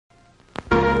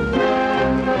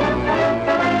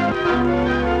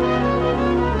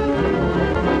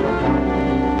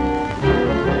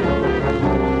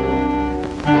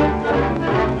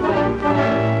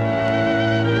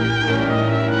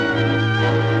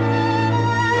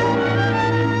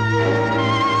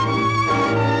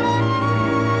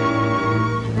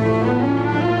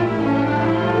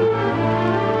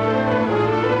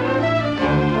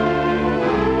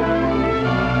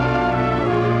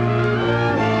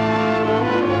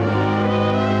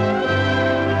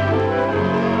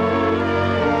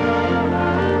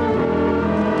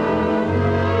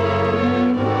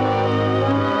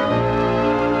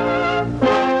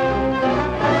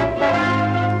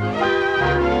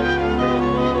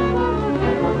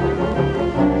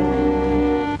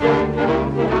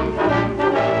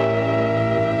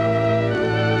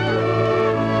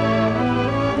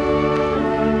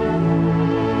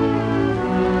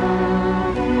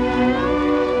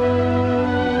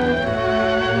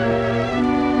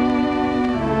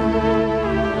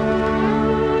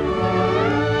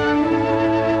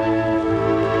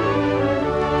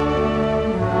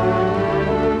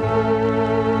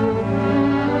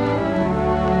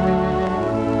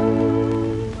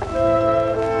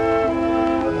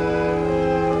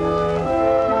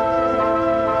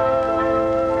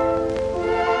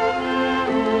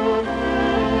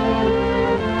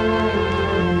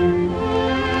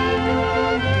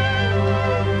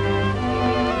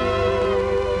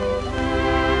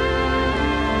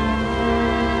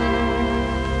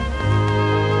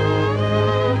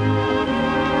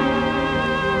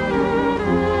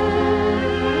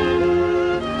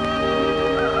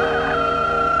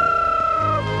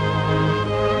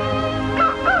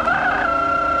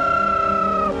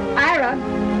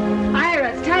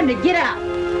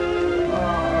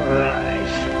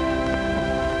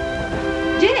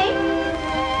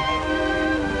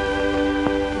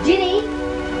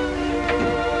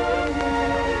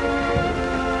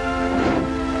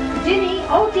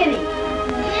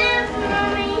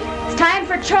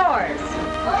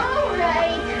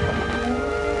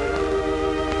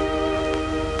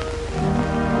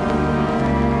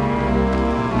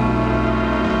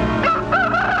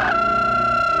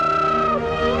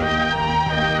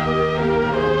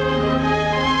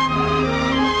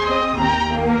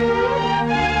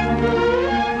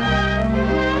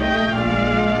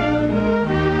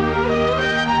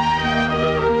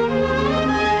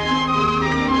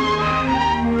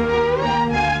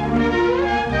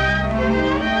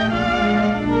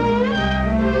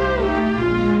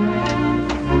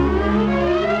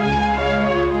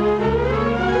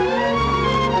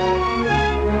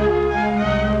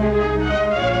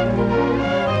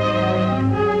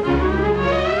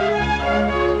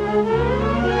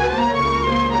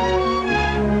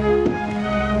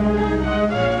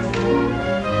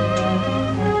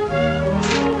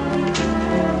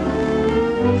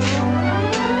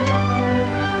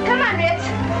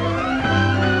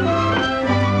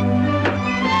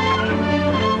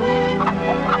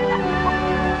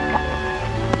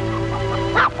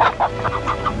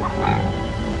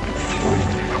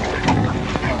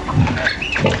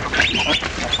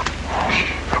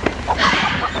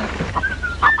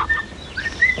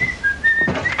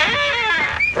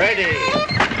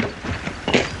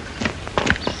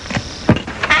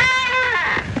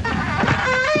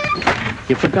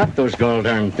You forgot those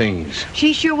gall-darn things.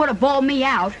 She sure would have bawled me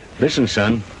out. Listen,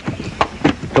 son.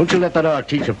 Don't you let that art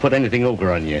teacher put anything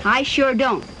over on you. I sure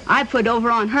don't. I put over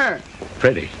on her.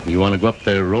 Freddie, you want to go up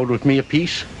the road with me a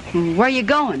piece? Where you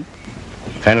going?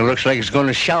 Kind of looks like it's going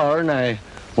to shower, and I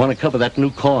want to cover that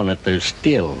new corn that there's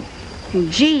still.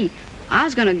 Gee, I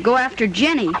was going to go after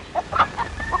Jenny.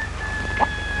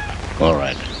 All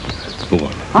right. Go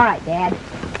on. All right, Dad.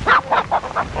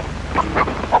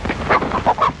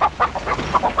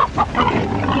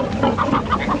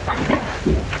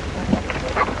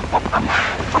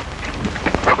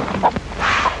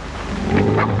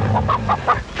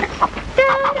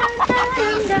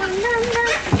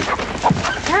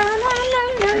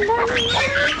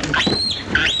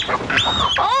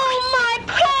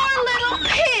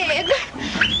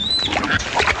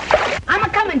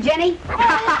 Jenny?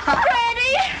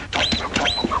 Freddie!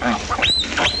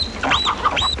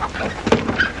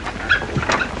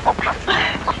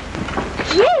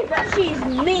 Gee, but she's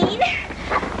mean.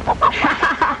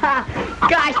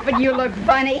 Gosh, but you look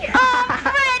funny. Oh,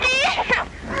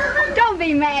 Freddie! Don't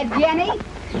be mad, Jenny.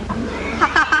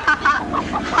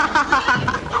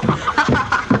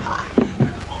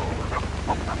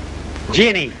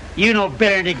 Jenny, you know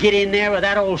better than to get in there with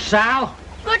that old sow.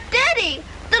 But, Daddy,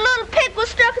 the little pig was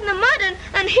stuck in the mud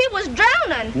and he was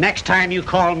drowning. Next time you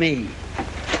call me.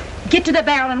 Get to the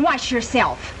barrel and wash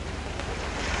yourself.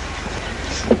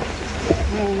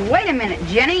 Wait a minute,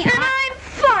 Jenny. And I'm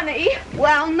funny.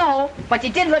 Well, no, but you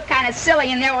did look kind of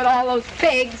silly in there with all those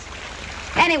pigs.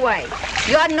 Anyway,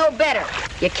 you ought to know better.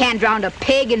 You can't drown a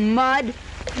pig in mud.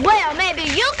 Well, maybe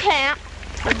you can't.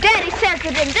 But Daddy says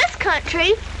that in this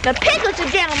country, the pig is a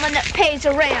gentleman that pays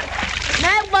a rent. And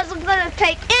I wasn't going to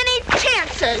take any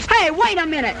chances. Hey, wait a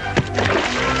minute.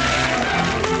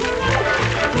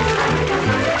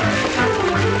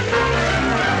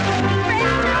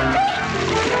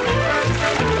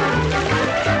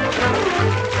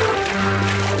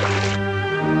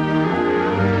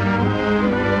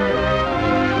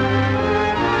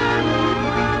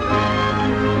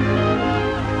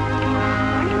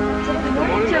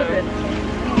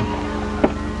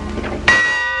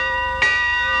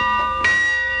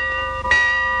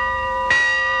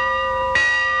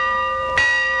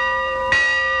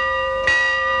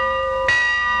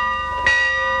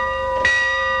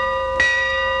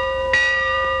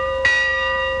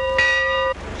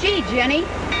 Jenny,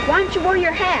 why don't you wear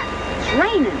your hat? It's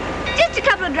raining. Just a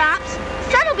couple of drops.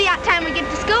 Sun'll be out time we get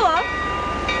to school.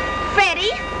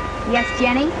 Freddie? Yes,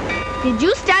 Jenny? Did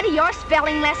you study your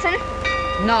spelling lesson?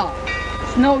 No,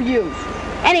 it's no use.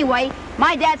 Anyway,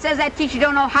 my dad says that teacher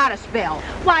don't know how to spell.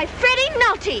 Why, Freddie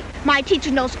Nulty, my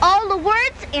teacher knows all the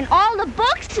words in all the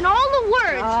books and all the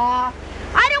words.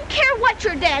 I don't care what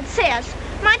your dad says.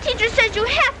 My teacher says you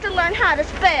have to learn how to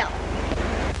spell.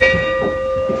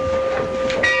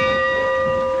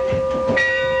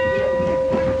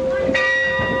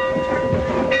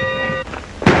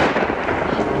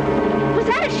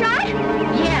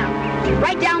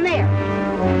 Right down there.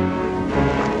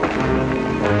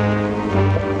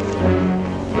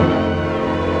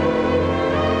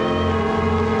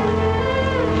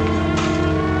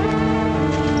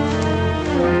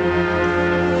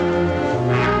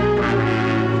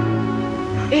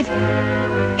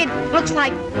 It looks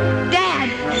like Dad.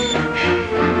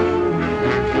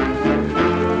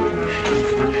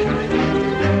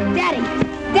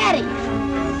 Daddy.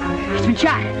 He's been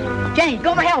shot. Jenny,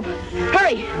 go for help.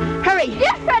 Hurry.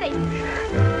 Yes, Freddie.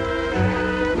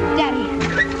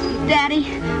 Daddy.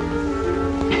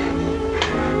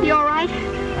 You all right?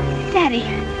 Daddy,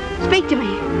 speak to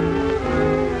me.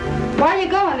 Where are you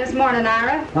going this morning,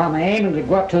 Ira? I'm aiming to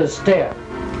go up to the stair.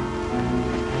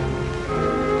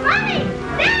 Mommy!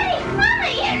 Daddy!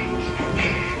 Mommy!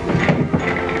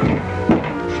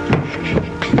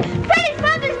 Freddie's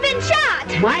mother's been shot.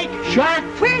 Mike, shot?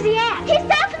 Where's he at? He's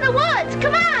off in the woods.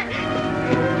 Come on.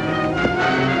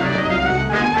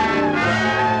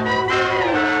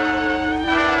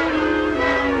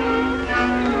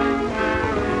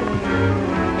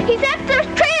 He's up the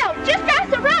trail, just across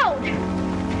the road.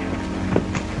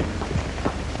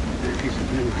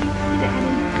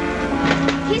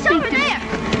 He's over there.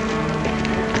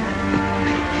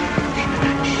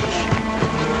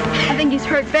 I think he's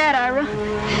hurt bad, Ira.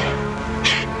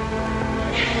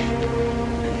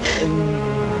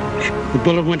 The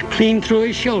bullet went clean through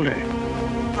his shoulder.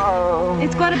 Oh.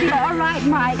 It's going to be all right,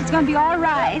 Mike. It's going to be all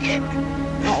right.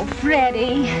 Oh,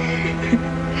 Freddie.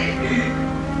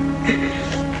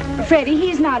 Freddie,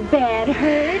 he's not bad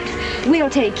hurt. We'll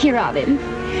take care of him.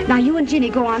 Now, you and Jenny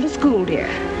go on to school, dear.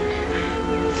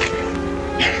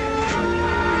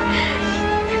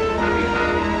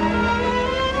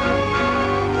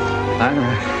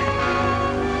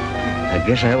 I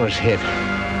guess I was hit.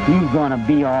 You gonna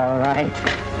be all right.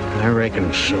 I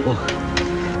reckon so.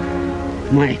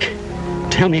 Mike,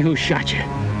 tell me who shot you,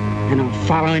 and I'll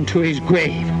follow him to his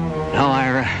grave. No,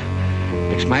 Ira.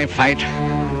 It's my fight.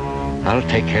 I'll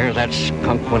take care of that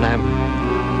skunk when I'm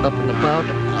up and about.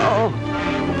 Oh.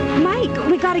 Mike,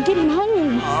 we gotta get him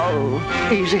home. Oh,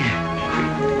 easy.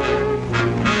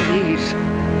 Please,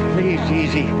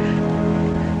 easy.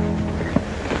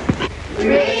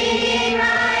 Reading,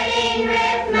 writing,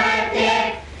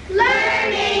 arithmetic,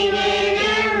 learning in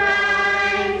and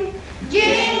rhyme.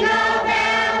 Jingle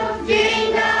bells,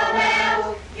 jingle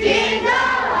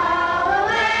all the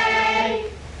way.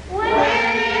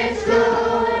 When in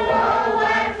school, oh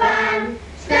what fun,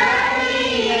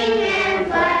 studying and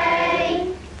play.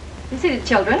 You see the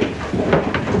children?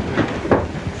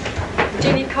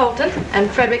 Jeannie Colton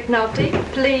and Frederick Nolte,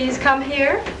 please come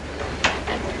here.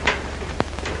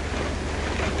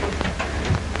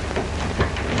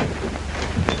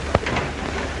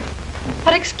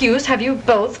 What excuse have you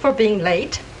both for being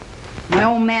late? My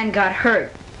old man got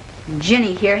hurt.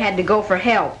 Ginny here had to go for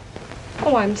help.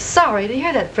 Oh, I'm sorry to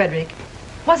hear that, Frederick.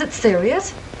 Was it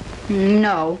serious?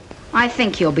 No, I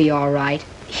think he'll be all right.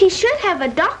 He should have a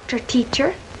doctor,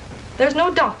 teacher. There's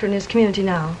no doctor in this community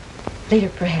now. Later,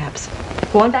 perhaps.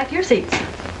 Go on back to your seats.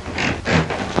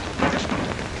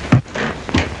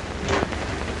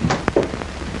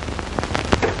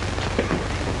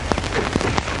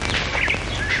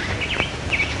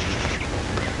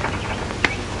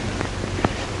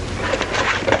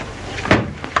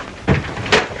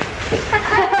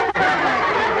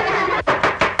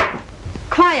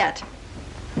 Quiet.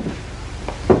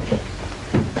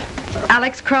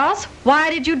 Alex Cross, why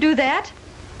did you do that?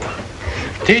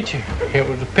 Teacher, it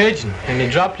was a pigeon, and he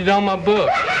dropped it on my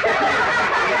book.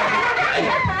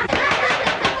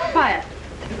 Quiet.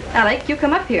 Alec, you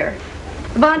come up here.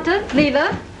 Vanta,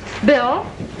 Leela, Bill,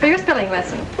 for your spelling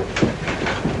lesson.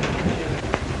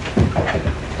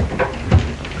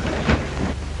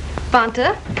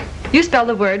 Vanta, you spell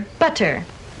the word butter.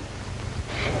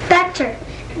 Butter.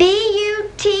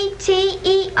 B-U-T-T-E-R.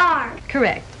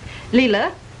 Correct.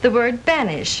 Leela, the word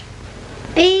banish.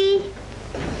 B-I-N-H.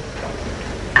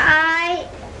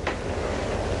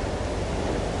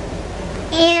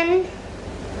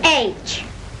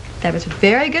 That was a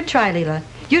very good try, Leela.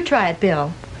 You try it,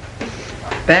 Bill.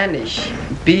 Banish.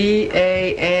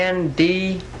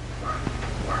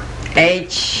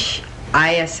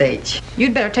 B-A-N-D-H-I-S-H.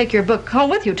 You'd better take your book home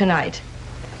with you tonight.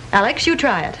 Alex, you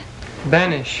try it.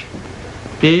 Banish.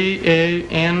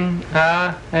 B-A-N-I-S-H.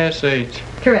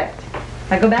 Correct.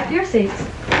 Now go back to your seats.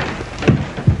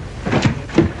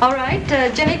 All right,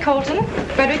 Jenny Colton,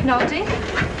 Frederick Nolte,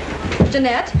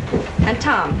 Jeanette, and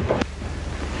Tom.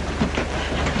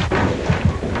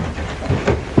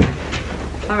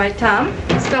 All right, Tom,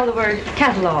 spell the word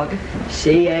catalog.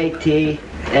 C-A-T-A-L-O-Q-E.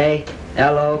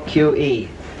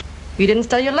 You didn't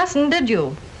study your lesson, did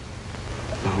you?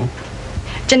 No.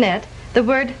 Jeanette, the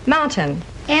word mountain.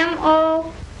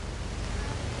 M-O-T-I-A-N.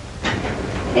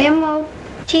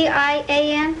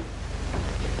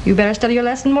 You better study your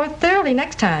lesson more thoroughly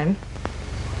next time.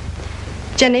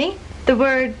 Jenny, the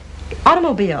word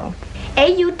automobile.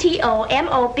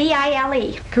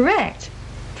 A-U-T-O-M-O-B-I-L-E. Correct.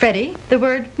 Freddie, the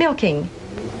word milking.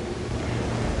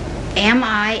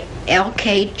 M-I-L-K-G-I-N-G.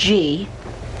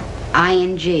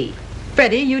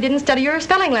 Freddie, you didn't study your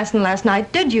spelling lesson last night,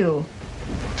 did you?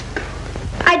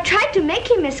 I tried to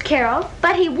make him, Miss Carroll,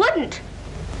 but he wouldn't.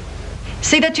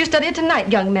 See that you study it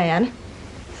tonight, young man.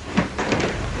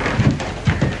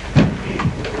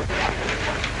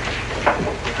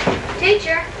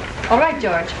 Teacher. All right,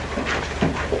 George.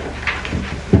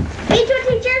 Me too,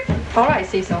 teacher. All right,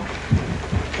 Cecil.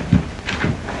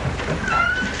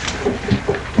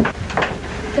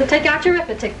 So take out your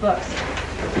arithmetic books.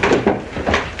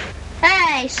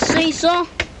 Hey, Cecil.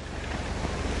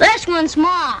 This one's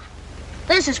Ma.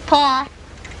 This is Pa.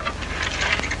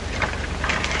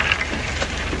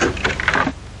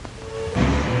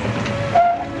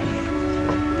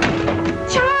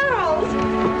 Charles!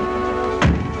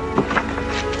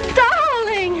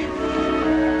 Darling!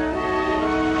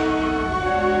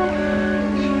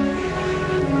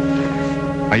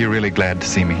 Are you really glad to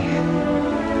see me?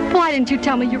 Why didn't you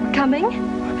tell me you were coming?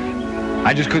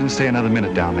 I just couldn't stay another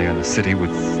minute down there in the city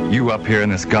with you up here in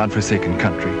this godforsaken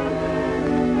country.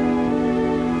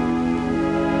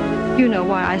 You know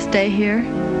why I stay here.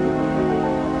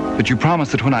 But you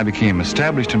promised that when I became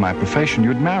established in my profession,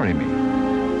 you'd marry me.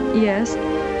 Yes,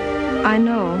 I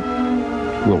know.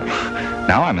 Well,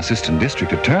 now I'm assistant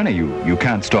district attorney. You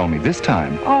can't stall me this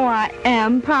time. Oh, I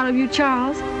am proud of you,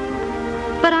 Charles.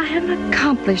 But I haven't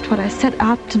accomplished what I set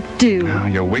out to do. Now,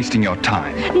 you're wasting your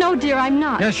time. No, dear, I'm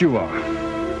not. Yes, you are.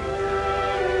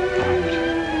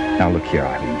 Now, look here,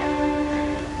 Eileen.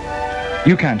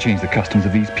 You can't change the customs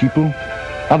of these people.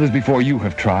 Others before you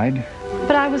have tried.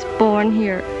 But I was born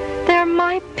here. They're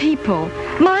my people,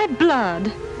 my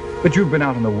blood. But you've been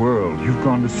out in the world. You've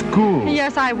gone to school.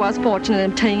 Yes, I was fortunate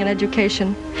in obtaining an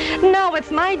education. No, it's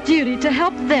my duty to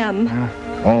help them.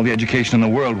 All the education in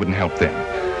the world wouldn't help them.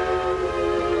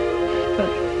 But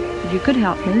you could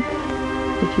help me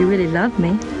if you really loved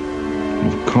me.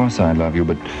 Of course I love you,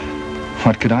 but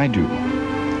what could I do?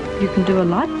 You can do a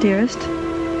lot, dearest.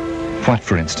 What,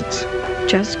 for instance?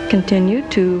 Just continue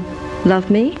to love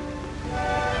me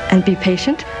and be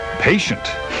patient. Patient?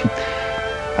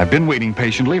 I've been waiting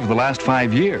patiently for the last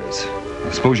 5 years.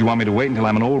 I suppose you want me to wait until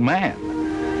I'm an old man.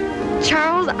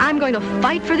 Charles, I'm going to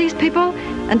fight for these people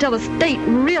until the state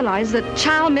realizes that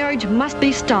child marriage must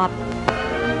be stopped.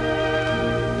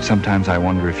 Sometimes I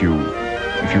wonder if you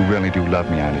really do love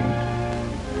me, Eileen.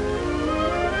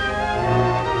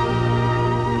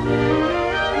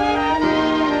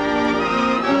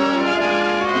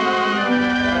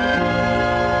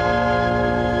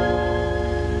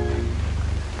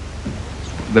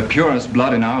 The purest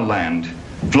blood in our land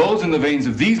flows in the veins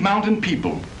of these mountain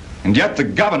people, and yet the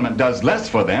government does less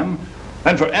for them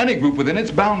than for any group within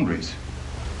its boundaries.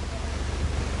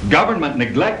 Government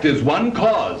neglect is one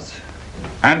cause,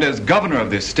 and as governor of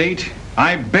this state,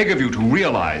 I beg of you to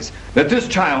realize that this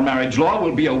child marriage law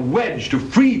will be a wedge to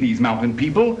free these mountain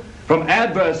people from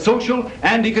adverse social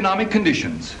and economic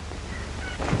conditions.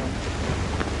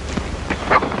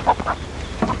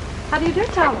 How do you do,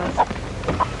 Thomas?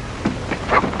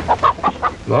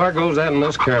 There goes that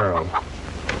Miss Carol.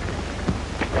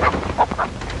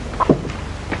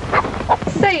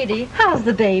 Sadie, how's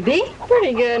the baby?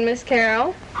 Pretty good, Miss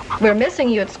Carol. We're missing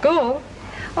you at school.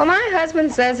 Well, my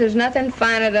husband says there's nothing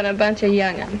finer than a bunch of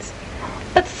young'uns.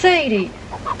 But Sadie,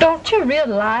 don't you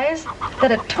realize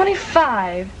that at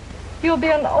 25, you'll be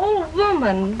an old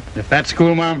woman? If that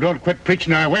schoolmarm don't quit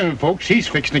preaching our women folks, she's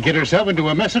fixing to get herself into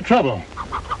a mess of trouble.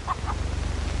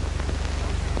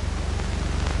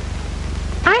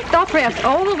 I thought perhaps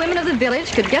all the women of the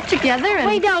village could get together and...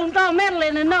 We don't go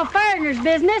meddling in no foreigner's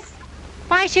business.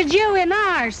 Why should you in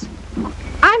ours?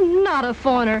 I'm not a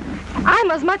foreigner.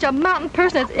 I'm as much a mountain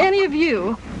person as any of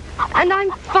you. And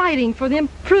I'm fighting for the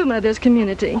improvement of this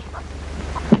community.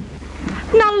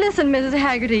 Now listen, Mrs.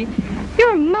 Haggerty.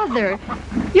 Your mother.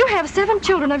 You have 7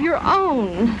 children of your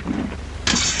own.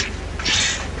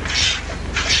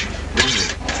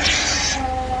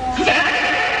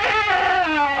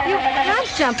 You can't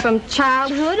jump from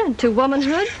childhood to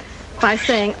womanhood by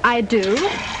saying, I do.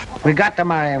 We got to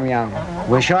marry him young.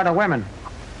 We're short of women.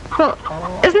 Well,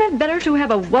 isn't it better to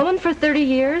have a woman for 30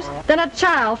 years than a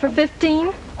child for 15?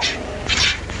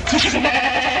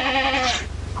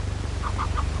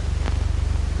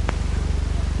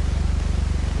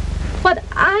 What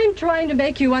I'm trying to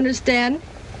make you understand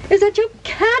is that you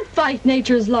can't fight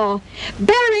nature's law.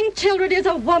 Bearing children is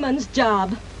a woman's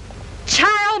job.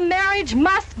 Child marriage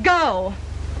must go.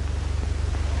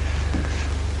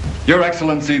 Your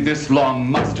Excellency, this law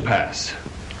must pass.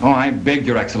 Oh, I beg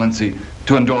Your Excellency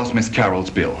to endorse Miss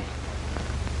Carroll's bill.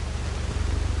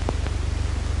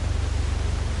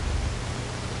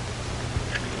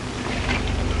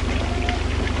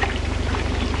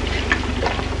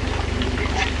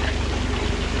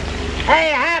 Hey,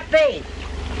 Happy!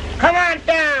 Come on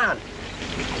down!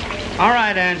 All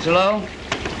right, Angelo.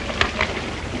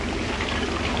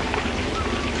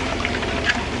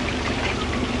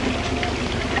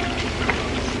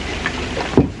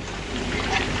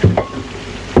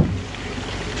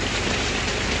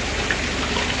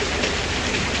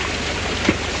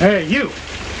 Hey, you.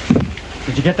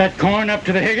 Did you get that corn up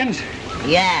to the Higgins?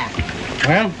 Yeah.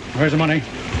 Well, where's the money?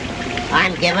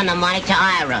 I'm giving the money to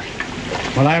Ira.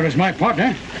 Well, Ira's my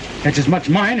partner. It's as much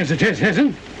mine as it is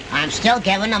his'n. I'm still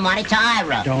giving the money to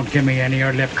Ira. Don't give me any of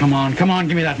your lip. Come on,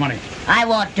 give me that money. I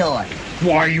won't do it.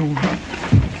 Why, you...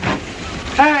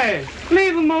 Hey,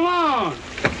 leave him alone.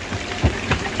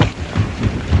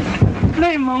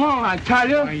 Leave him alone, I tell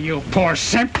you. Why, you poor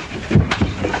simp.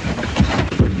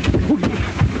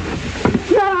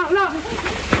 No.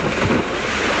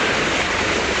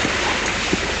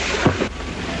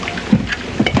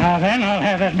 Now then, I'll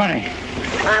have that money.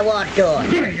 I won't do it.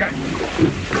 Here you go.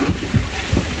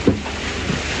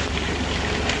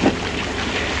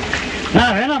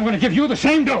 Now then, I'm going to give you the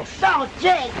same dose. Don't,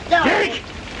 Jake, don't. Jake!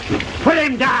 Put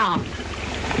him down!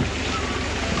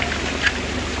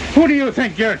 Who do you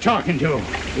think you're talking to?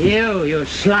 You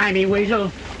slimy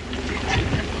weasel.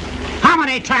 How many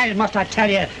many times must I tell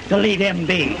you to leave him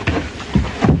be?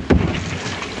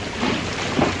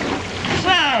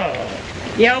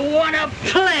 So, you want to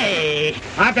play?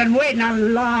 I've been waiting a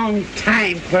long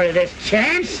time for this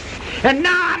chance, and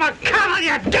now I'm a coming,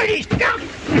 you dirty skunk!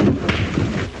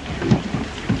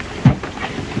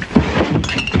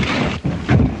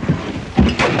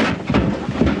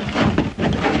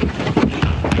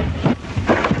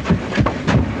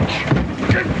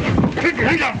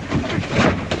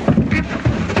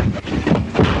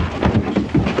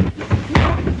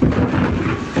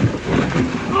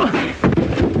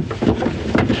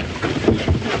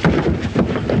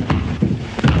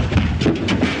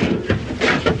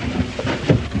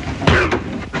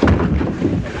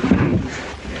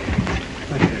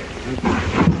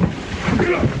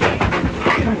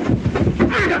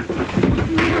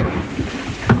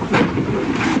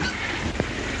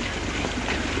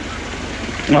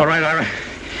 All right.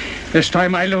 This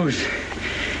time I lose.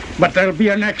 But there'll be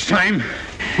a next time.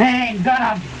 Ain't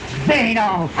gonna be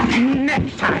no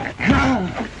next time.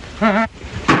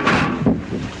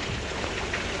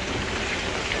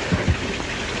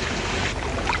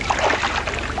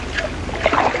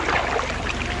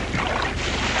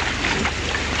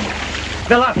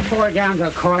 Fill up 4 gallons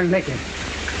of corn liquor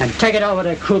and take it over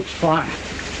to Coop's farm.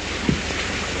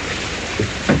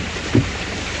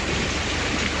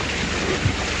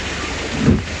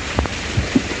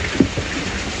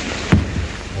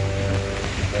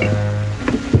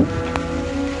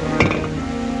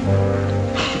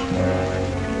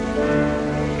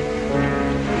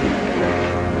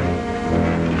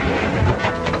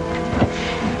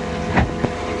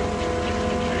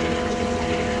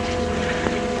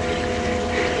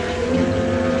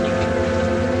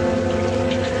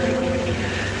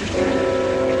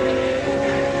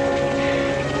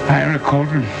 Ira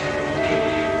Colton,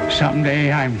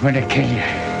 someday I'm going to kill you.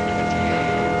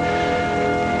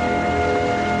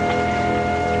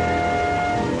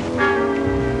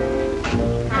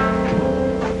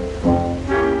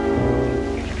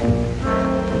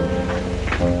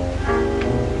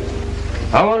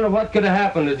 I wonder what could have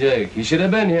happened to Jake. He should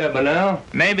have been here by now.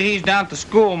 Maybe he's down at the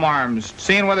school marms,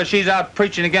 seeing whether she's out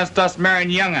preaching against us marrying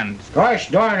young'uns. Gosh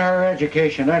darn her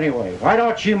education anyway. Why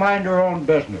don't she mind her own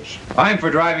business? I'm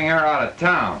for driving her out of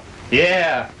town.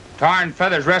 Yeah, tar and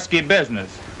feathers rescue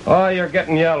business. Oh, you're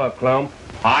getting yellow, Clump.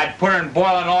 I'd put her in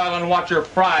boiling oil and watch her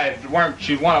fry if weren't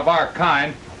she one of our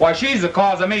kind. Why, she's the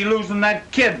cause of me losing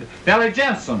that kid, Nellie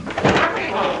Jensen.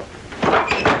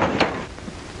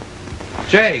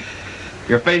 Jake,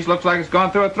 your face looks like it's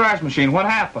gone through a thrash machine. What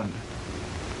happened?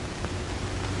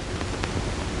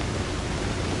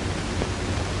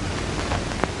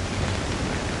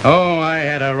 Oh, I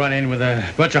had a run-in with a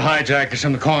bunch of hijackers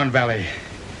from the Corn Valley.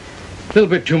 A little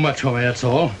bit too much for me, that's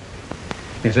all.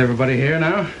 Is everybody here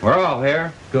now? We're all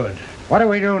here. Good. What do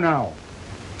we do now?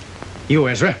 You,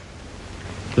 Ezra.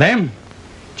 Lem,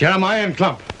 Jeremiah, and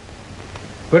Clump.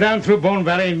 Go down through Bone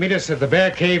Valley and meet us at the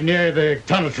Bear Cave near the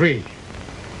tunnel tree.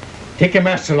 Take your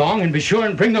masks along and be sure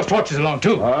and bring those torches along,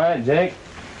 too. All right, Jake.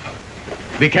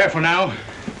 Be careful now.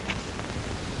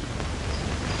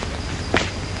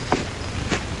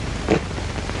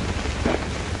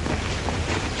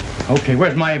 Okay,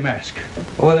 where's my mask?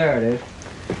 Over there it is.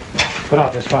 Put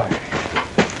out this fire.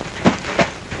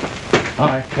 All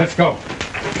right, let's go.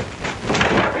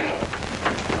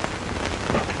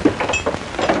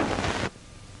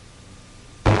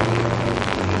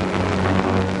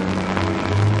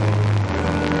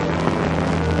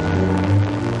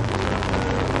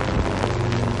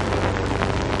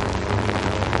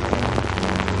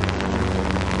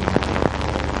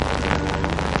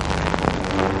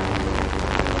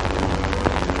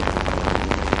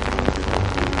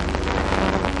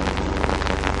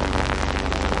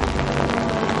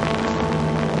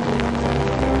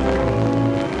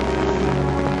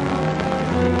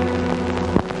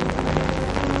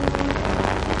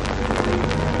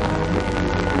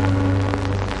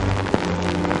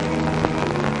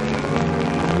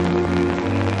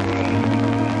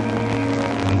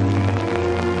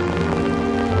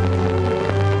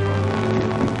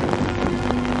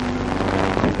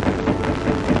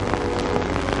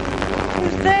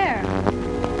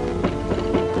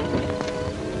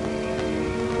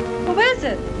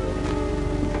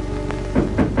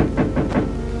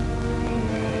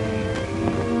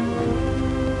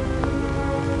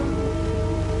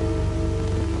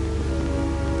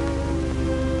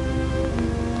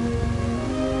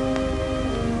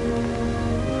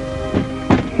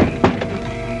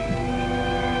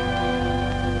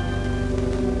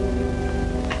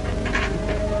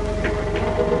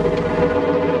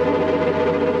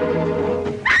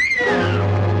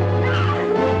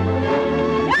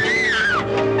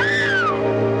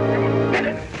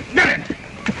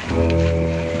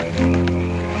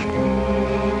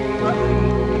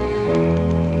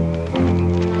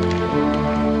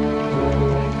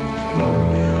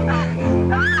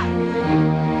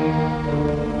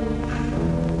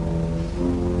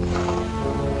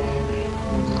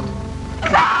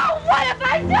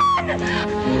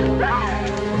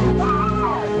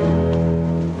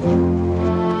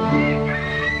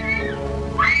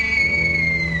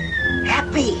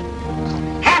 Happy!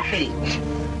 Happy!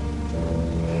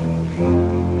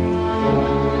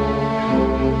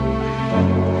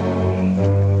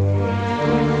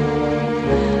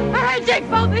 All right, Jake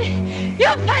Bobby,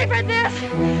 you'll pay for this.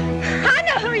 I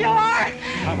know who you are.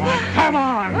 Come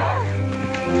on!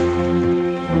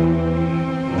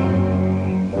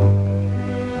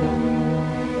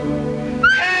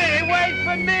 Hey, wait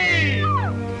for me!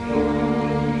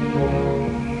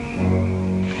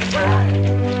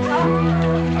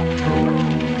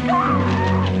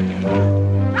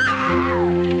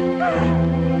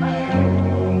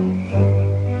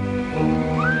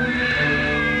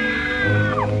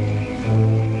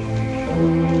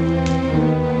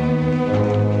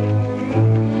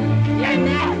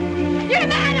 You're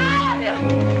mad, all of you.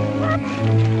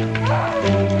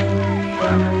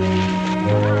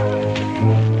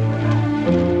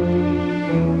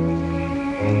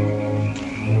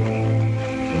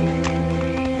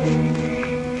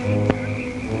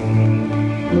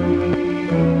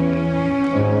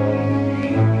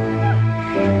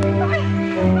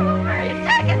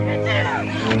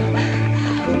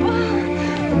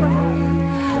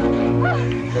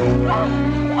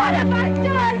 What have I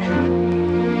done?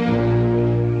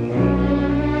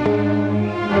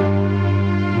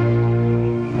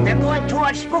 They're going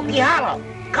towards Spooky Hollow.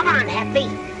 Come on, Happy.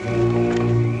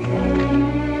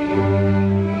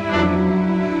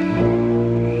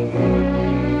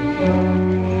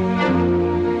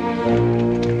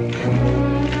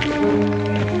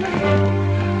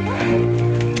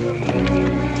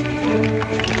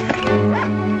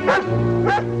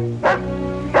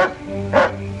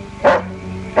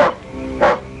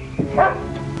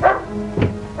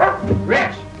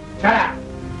 Rich, shut up.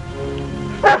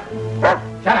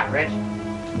 Shut up, Rich.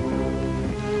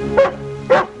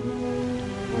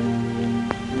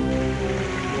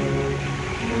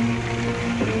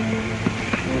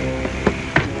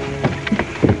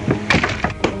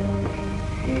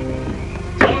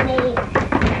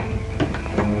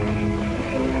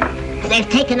 They've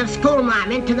taken a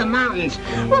schoolmarm into the mountains.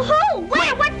 Well, who?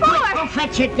 Where? What for? Go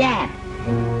fetch your dad.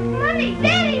 Mommy,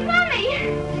 Daddy,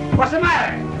 Mommy! What's the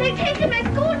matter? They've taken my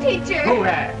school teacher. Who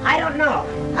has? I don't know.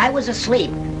 I was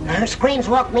asleep. Her screams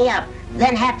woke me up.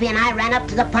 Then Happy and I ran up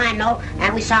to the pine knoll,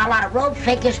 and we saw a lot of robed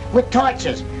figures with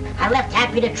torches. I left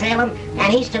Happy to trail him,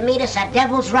 and he's to meet us at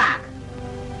Devil's Rock.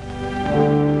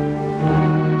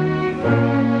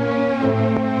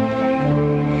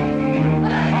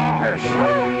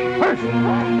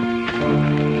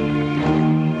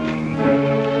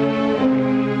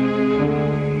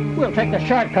 We'll take the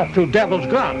shortcut through Devil's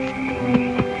Gulch.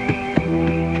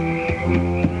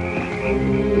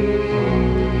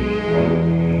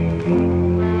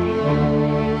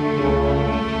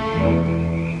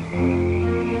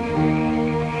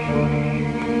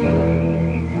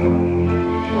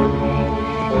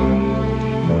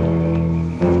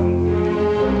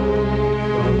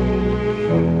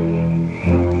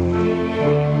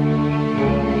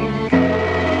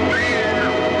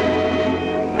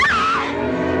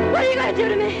 What are you going to do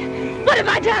to me? What have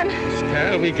I done?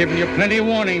 Scal, we've given you plenty of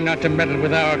warning not to meddle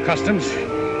with our customs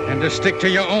and to stick to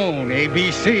your own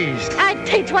ABCs. I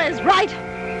teach what is right.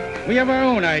 We have our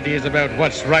own ideas about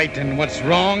what's right and what's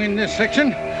wrong in this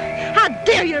section. How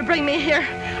dare you to bring me here?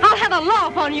 I'll have the law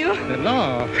upon you. The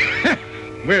law?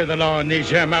 We're the law in these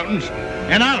here mountains,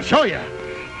 and I'll show you.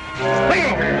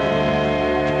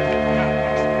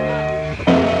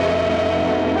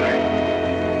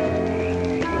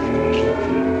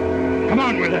 Come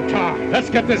on with it, Tar. Let's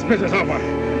get this business over.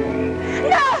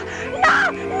 No!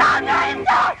 No! No! No!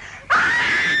 No!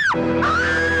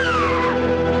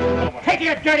 Take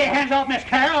your dirty hands off Miss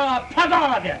Carol, or I'll plug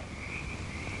all of you.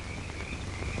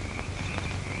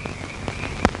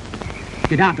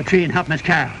 Get down the tree and help Miss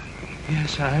Carol.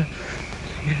 Yes, sir.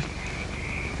 Yes.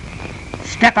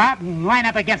 Step out and line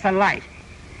up against the light.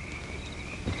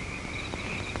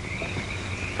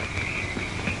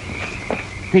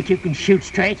 Think you can shoot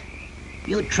straight?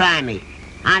 You try me.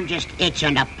 I'm just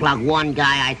itching to plug one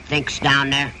guy I think's down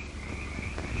there.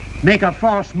 Make a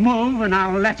false move and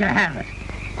I'll let you have it.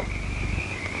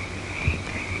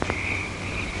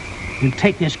 You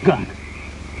take this gun.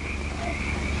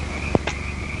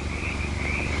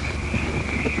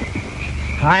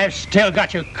 I've still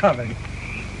got you covered.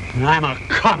 And I'm a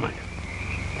comin'.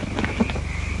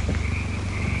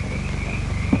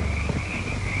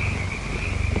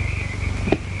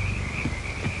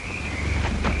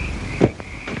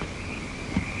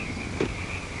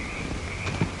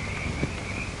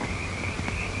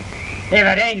 if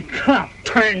it ain't Clump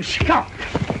turned skunk.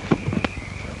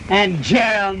 And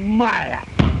Jeremiah.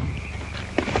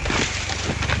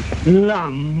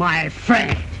 Lum, my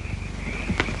friend.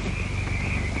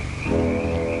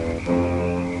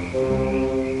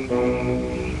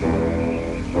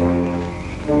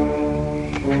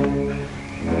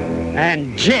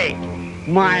 And Jake,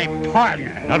 my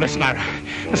partner. Now listen, Ira.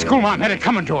 The schoolma'am had it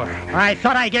coming to her. I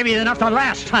thought I gave you enough the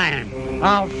last time.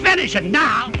 I'll finish it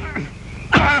now.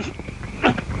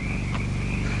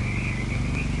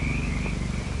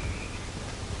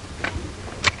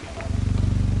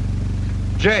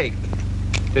 Jake,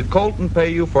 did Colton pay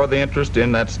you for the interest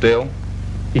in that still?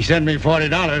 He sent me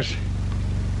 $40.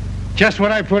 Just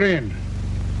what I put in.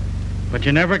 But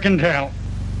you never can tell.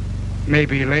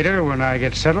 Maybe later, when I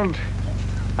get settled,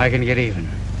 I can get even.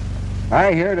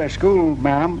 I hear the school,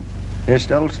 ma'am, is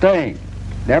still staying.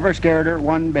 Never scared her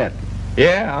one bit.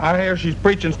 Yeah, I hear she's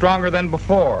preaching stronger than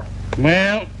before.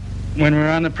 Well, when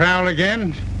we're on the prowl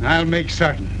again, I'll make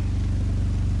certain.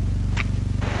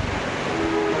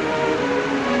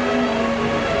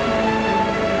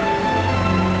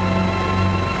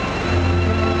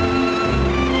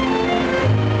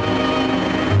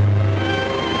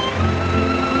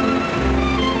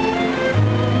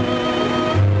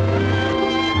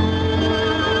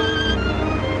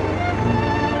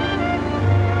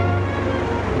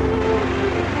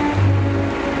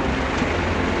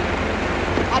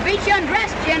 I'll beat you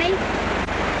undressed, Jenny.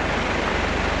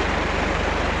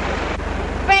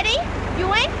 Freddie,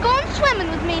 you ain't going swimming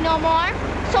with me no more.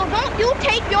 So don't you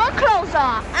take your clothes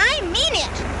off. I mean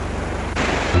it.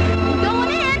 You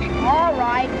going in? All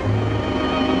right.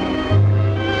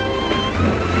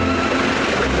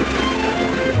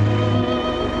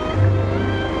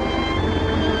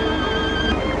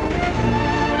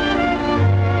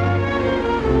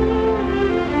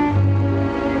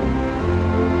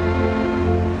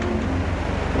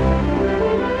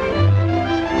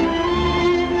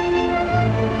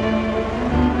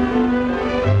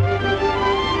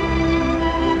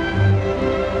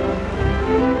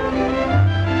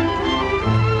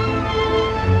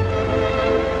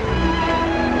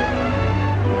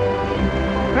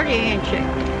 Pretty, ain't she?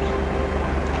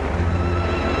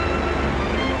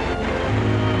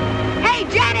 Hey,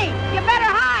 Jenny, you better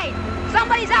hide.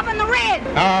 Somebody's up in the ridge.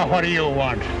 Oh, what do you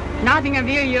want? Nothing of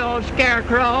you, you old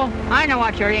scarecrow. I know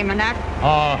what you're aiming at.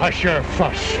 Oh, hush your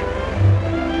fuss.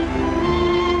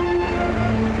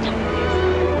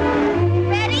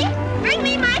 Freddie, bring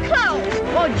me my clothes.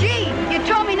 Well, gee, you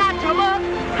told me not to look.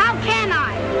 How can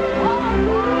I?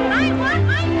 I want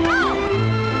my clothes.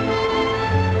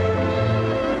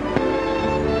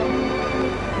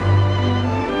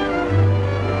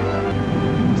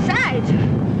 Besides,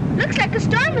 looks like a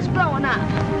storm is blowing up.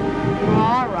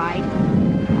 All right.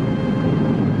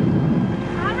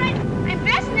 All right, I'm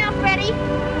dressed now, Freddie.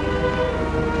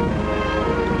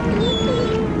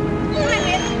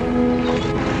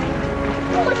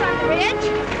 Who was on the ridge?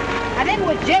 I think it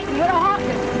was Jake and Widow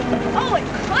Hawkins. Oh, it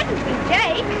couldn't be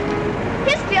Jake.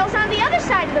 His field's on the other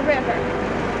side of the river.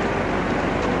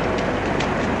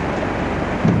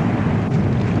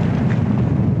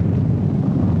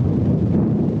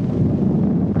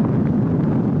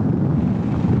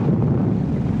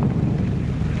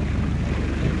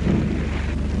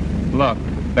 Look,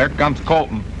 there comes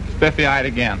Colton, spiffy-eyed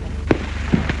again.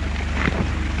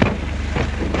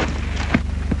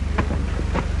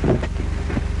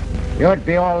 You'd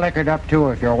be all liquored up, too,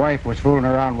 if your wife was fooling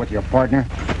around with your partner.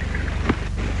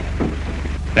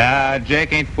 Nah,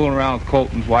 Jake ain't fooling around with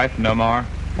Colton's wife no more.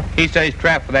 He said he's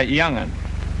trapped for that young'un.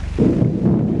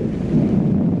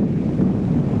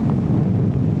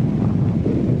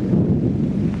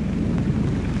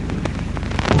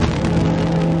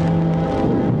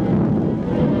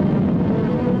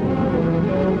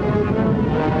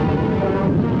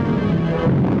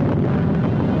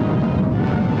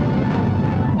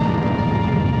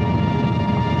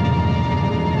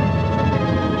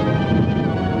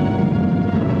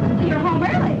 You're home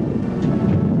early.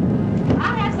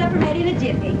 I'll have supper ready in a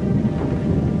jiffy.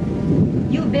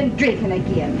 You've been drinking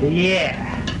again. Yeah,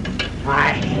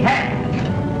 I have.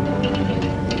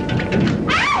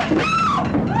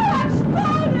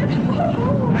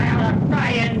 Well,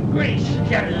 fry in grease,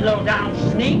 you low-down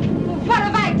sneak. What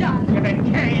have I done? You've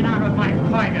been carrying on with my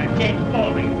partner, Jake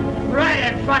Foley,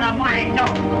 right in front of my nose.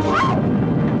 Oh!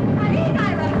 I ain't,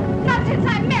 Ira. Not since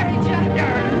I married you.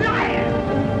 You're lying.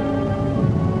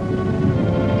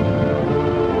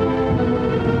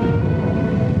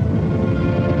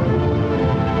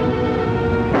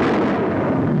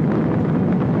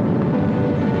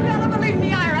 You better believe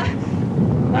me, Ira.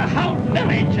 The whole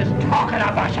village is talking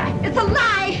about you. It's a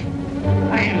lie.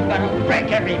 I am gonna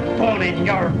break every bone in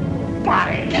your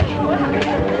body.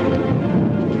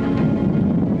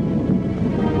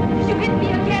 If you hit me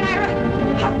again, Ira,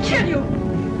 I'll kill you.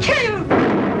 Kill you.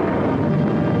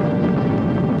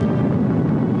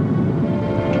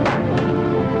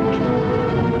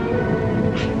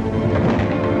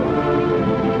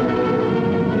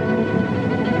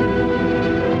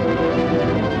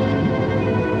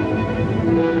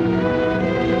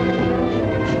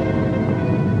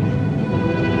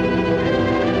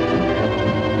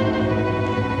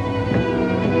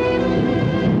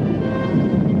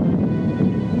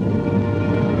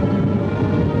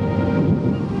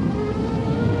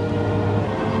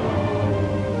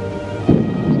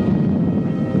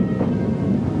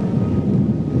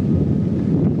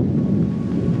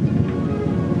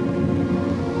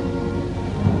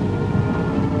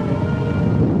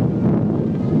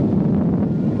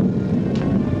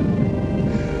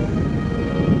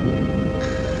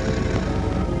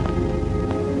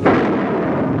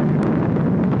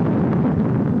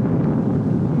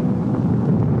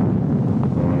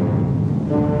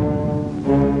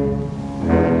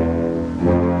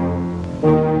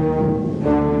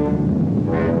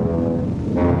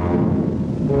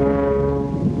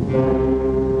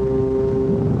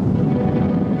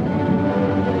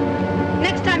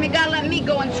 Next time you gotta let me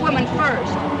go and swimming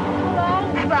first. All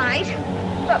right.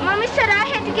 But Mommy said I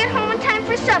had to get home in time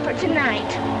for supper tonight.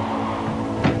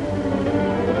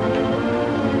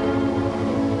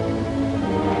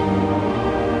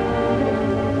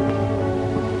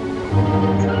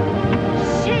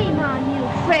 Shame on you,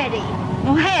 Freddie.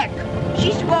 Well, heck,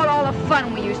 she spoiled all the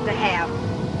fun we used to have.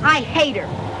 I hate her.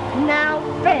 Now,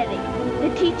 Freddie,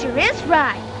 the teacher is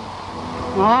right.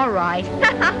 All right.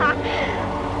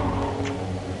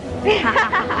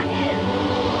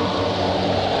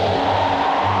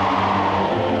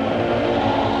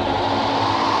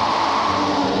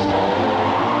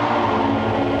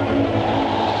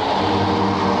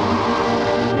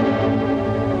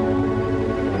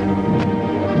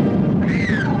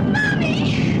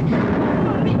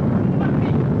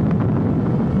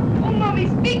 Oh, Mommy,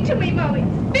 speak to me, Mommy.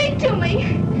 Speak to me.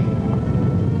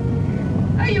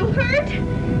 Are you hurt?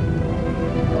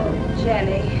 Oh,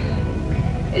 Jenny.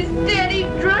 Is Daddy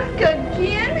drunk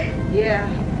again? Yeah.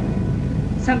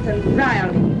 Something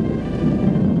riley.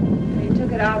 They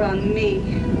took it out on me.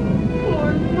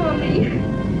 Poor Mommy.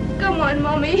 Come on,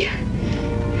 Mommy.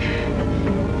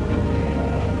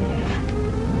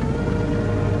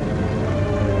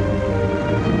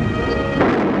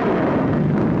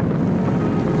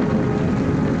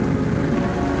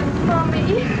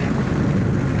 Mommy.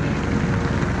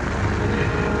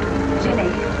 Jenny,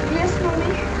 Yes,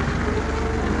 Mommy.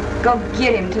 go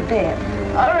get him to bed.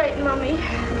 All right, Mommy.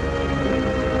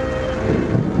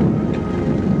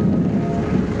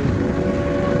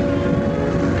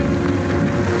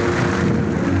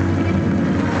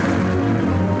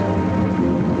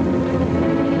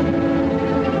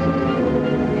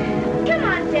 Come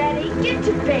on, Daddy. Get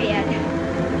to bed.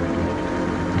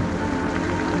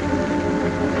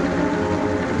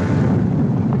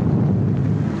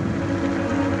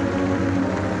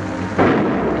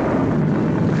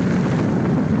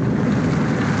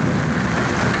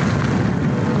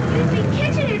 You'd be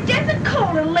catching your death of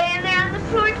cold and laying there on the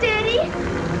floor, Daddy.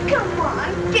 Come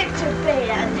on, get to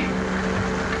bed.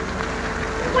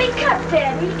 Wake up,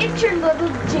 Daddy. It's your little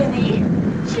Jenny.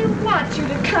 She wants you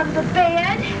to come to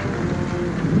bed.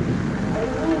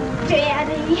 Oh,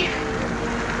 Daddy.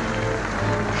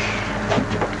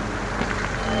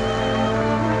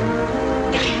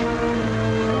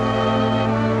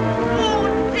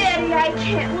 Oh, Daddy, I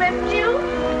can't lift you.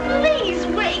 Please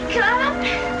wake up.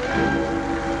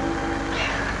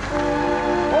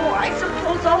 Oh, I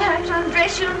suppose I'll have to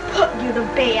undress you and put you to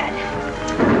bed.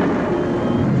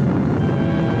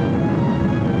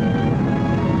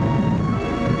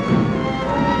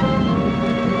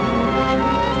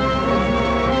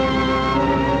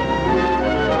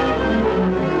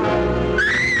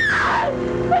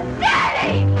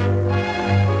 Daddy!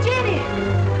 Jenny!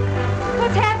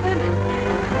 What's happened?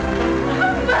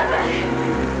 Oh, Mother!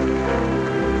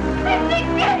 I think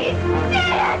Daddy's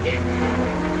dead!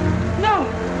 No!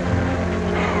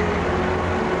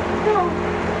 No!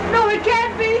 No, it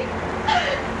can't be!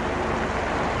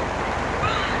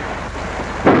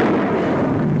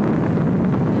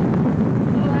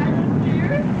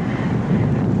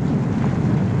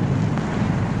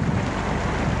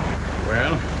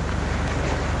 Well,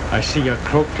 I see you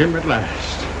croaked him at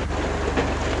last.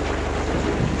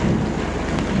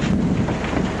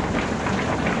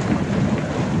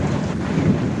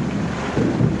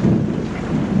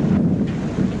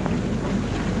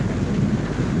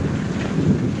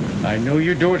 I knew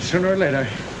you'd do it sooner or later.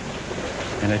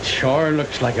 And it sure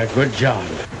looks like a good job.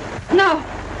 No,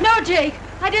 Jake.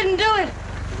 I didn't do it.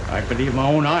 I believe my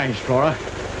own eyes, Flora.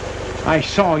 I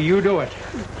saw you do it.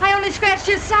 I only scratched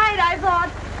his side, I thought.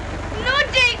 No,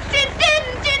 Jake, you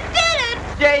didn't. You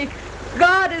didn't. Jake,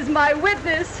 God is my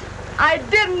witness. I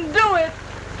didn't do it.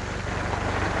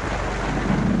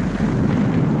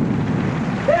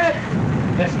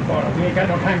 Listen, Flora, we ain't got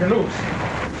no time to lose.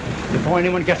 Before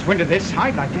anyone gets wind of this,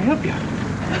 I'd like to help you.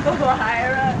 Oh,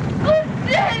 Ira. Oh,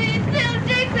 Daddy, tell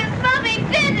Jake that Mommy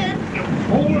didn't. You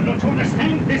fool, don't you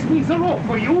understand? This means the law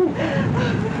for you. All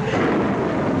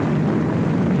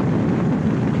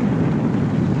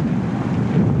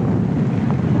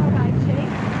right,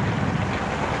 Jake.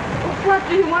 What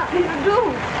do you want me to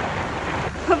do?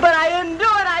 But I didn't do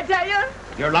it, I tell you.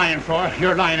 You're lying, Flora.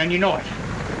 You're lying, and you know it.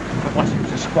 But what's the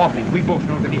use of squabbling? We both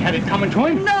know that he had it coming to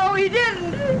him. No, he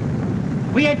didn't.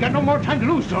 We ain't got no more time to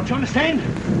lose, don't you understand?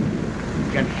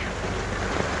 Jenny.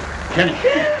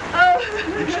 Oh.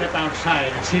 You step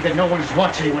outside and see that no one's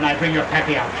watching you when I bring your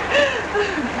pappy out.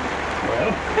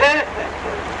 Well,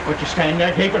 what you stand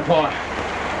there gaping for?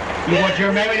 You want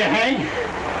your Mary to hang?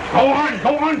 Go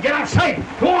on, get outside.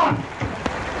 Go on.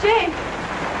 Jake,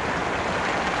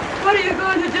 what are you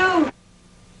going to do?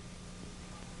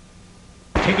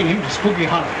 Taking him to Spooky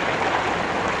Hollow.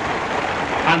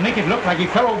 I'll make it look like he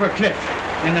fell over a cliff,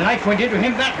 and the knife went into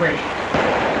him that way.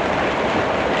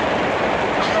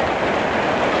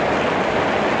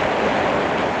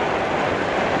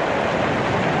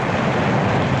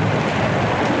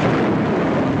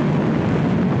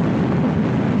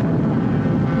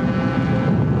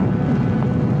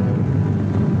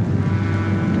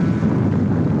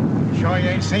 Sure you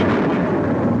ain't seen him?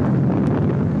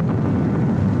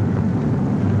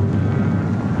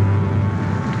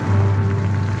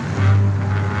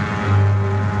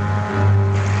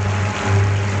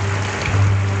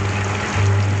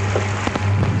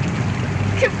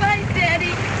 Goodbye,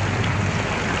 Daddy.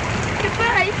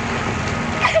 Goodbye.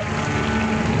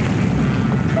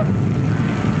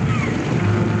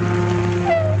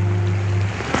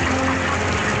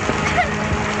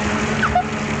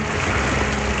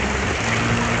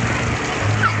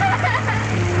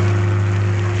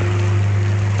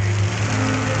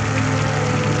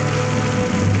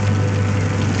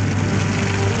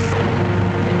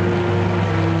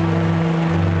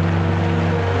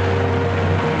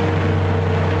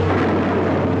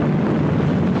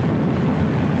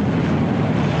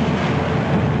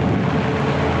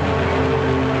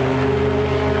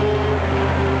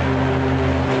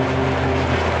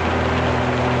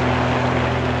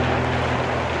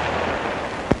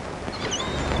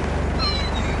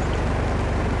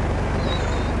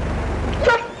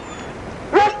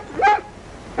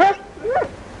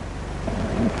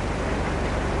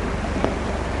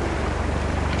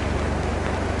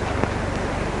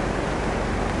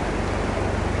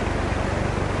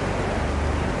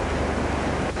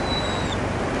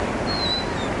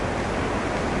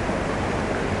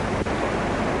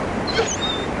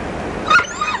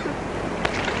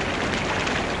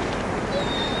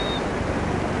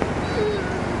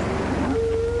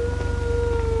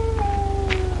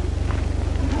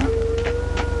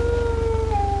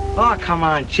 Oh, come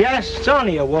on, Jess. It's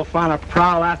only a wolf on a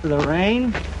prowl after the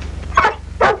rain.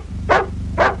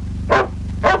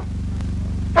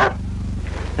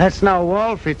 That's no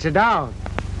wolf, it's a dog.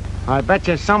 I bet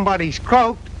you somebody's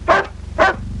croaked.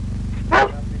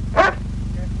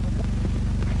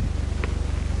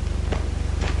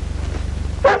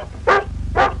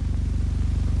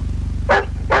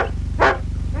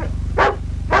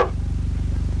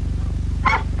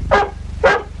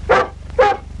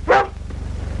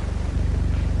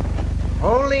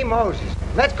 Holy Moses.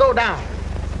 Let's go down.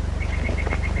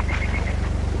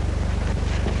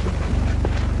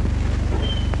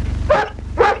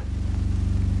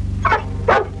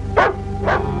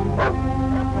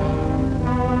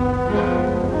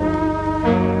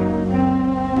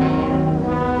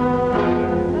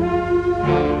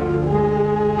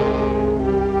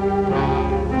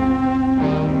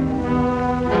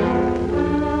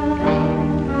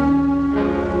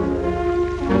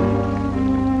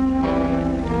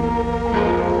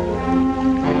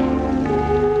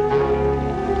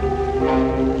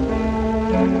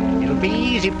 It'll be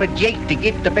easy for Jake to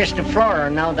get the best of Flora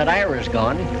now that Ira's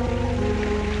gone.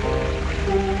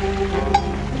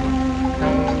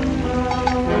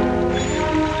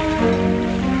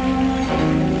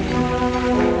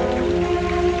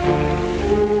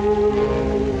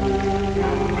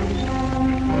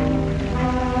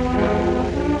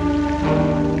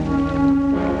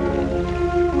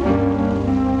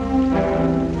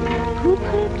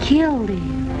 killed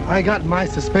him. I got my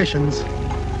suspicions. It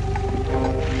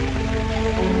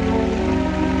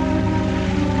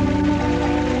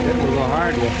will go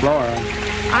hard with Flora.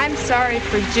 I'm sorry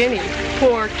for Jenny.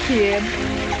 Poor kid.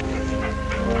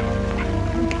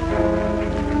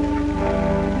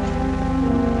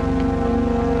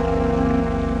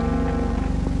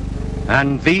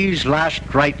 And these last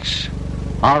rites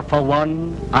are for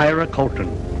one Ira Colton,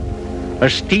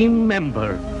 esteemed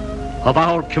member of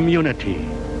our community,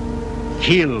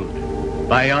 killed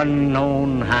by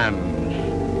unknown hands.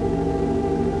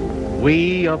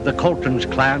 We of the Colton's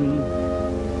clan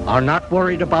are not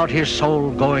worried about his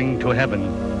soul going to heaven,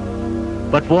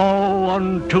 but woe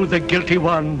unto the guilty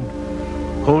one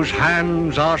whose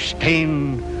hands are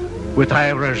stained with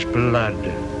Ira's blood.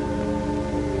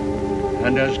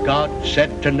 And as God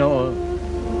said to Noah,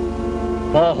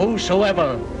 for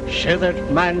whosoever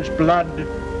sheddeth man's blood,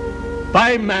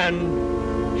 by man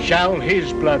shall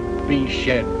his blood be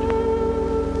shed.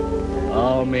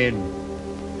 Amen.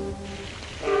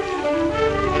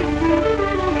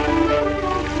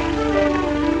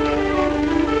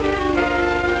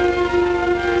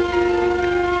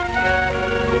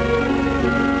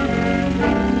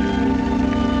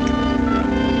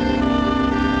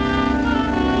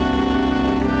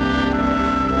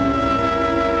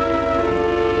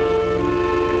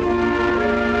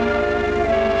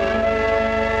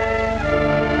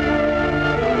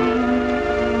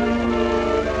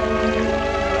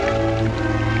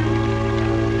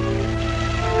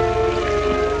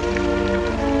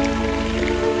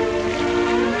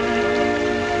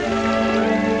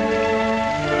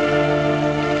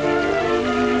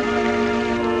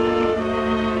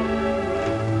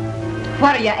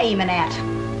 What are you aiming at?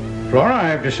 Flora,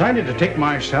 I've decided to take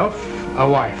myself a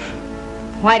wife.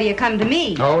 Why do you come to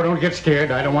me? Oh, don't get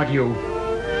scared. I don't want you.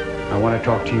 I want to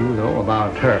talk to you, though,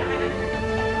 about her.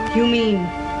 You mean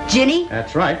Ginny?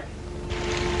 That's right.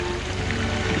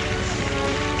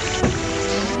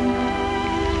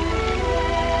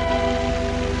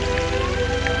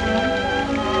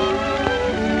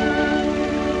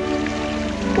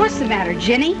 What's the matter,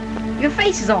 Ginny? Your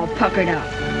face is all puckered up.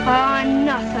 Oh,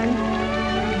 nothing.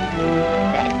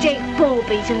 That Jake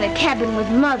Bowlby's in the cabin with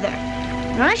Mother.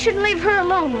 And I shouldn't leave her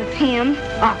alone with him.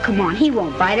 Oh, come on. He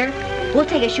won't bite her. We'll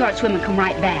take a short swim and come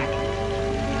right back.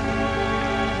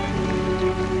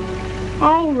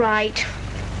 All right.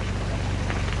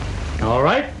 All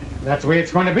right. That's the way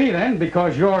it's going to be, then,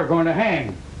 because you're going to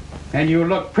hang. And you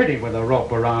look pretty with a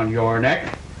rope around your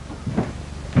neck.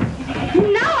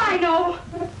 Now I know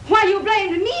why you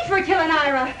blamed me for killing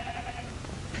Ira.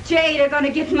 But you ain't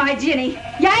gonna get my Ginny.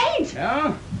 You ain't?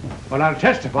 Yeah? Well, I'll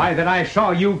testify that I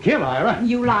saw you kill Ira.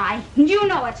 You lie. You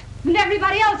know it. And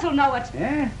everybody else will know it.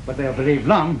 Yeah, but they'll believe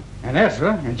Lum and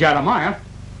Ezra and Jeremiah.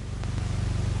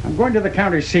 I'm going to the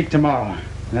county seat tomorrow.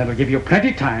 That'll give you plenty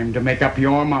of time to make up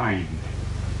your mind.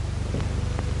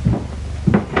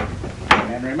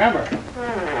 And remember,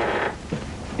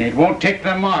 it won't take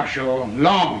the marshal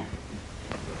long.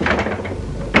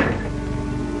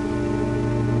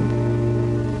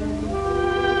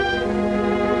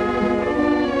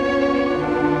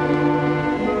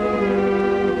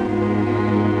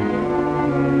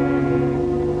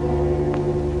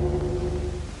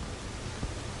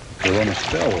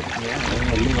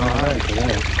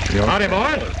 Howdy,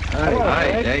 boy.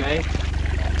 Hi, Jake.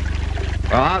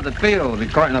 Well, how's it feel to be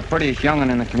courting the prettiest young'un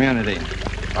in the community?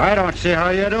 I don't see how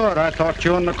you do it. I thought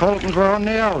you and the Coltons were on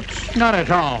the outs. Not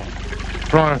at all.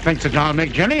 Flora thinks that I'll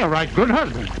make Jenny a right good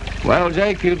husband. Well,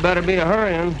 Jake, you'd better be a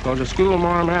hurrying, because the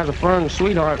schoolmarm has a foreign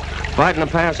sweetheart fighting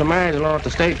to pass a marriage law at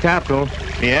the state capitol.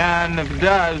 Yeah, and if it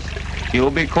does,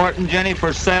 you'll be courting Jenny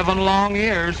for 7 long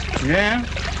years. Yeah?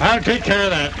 I'll take care of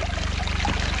that.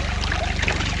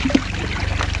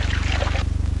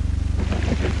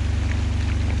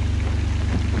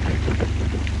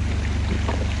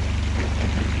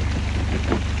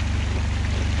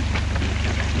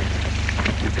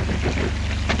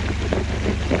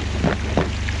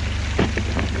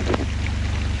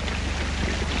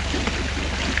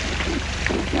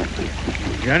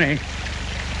 Jenny.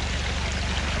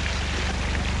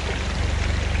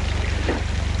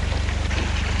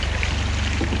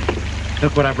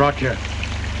 Look what I brought you.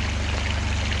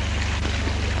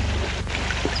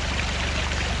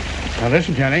 Now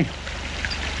listen, Jenny.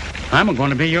 I'm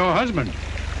going to be your husband.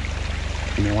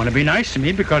 And you want to be nice to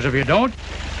me, because if you don't,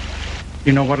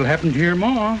 you know what'll happen to your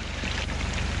ma.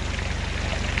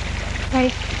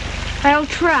 I'll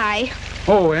try.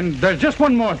 Oh, and there's just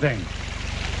one more thing.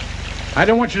 I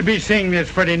don't want you to be seeing this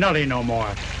Freddie Nully no more.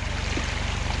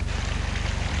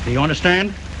 Do you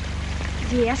understand?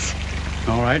 Yes.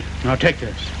 All right. Now take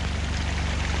this.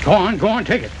 Go on,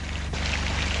 take it.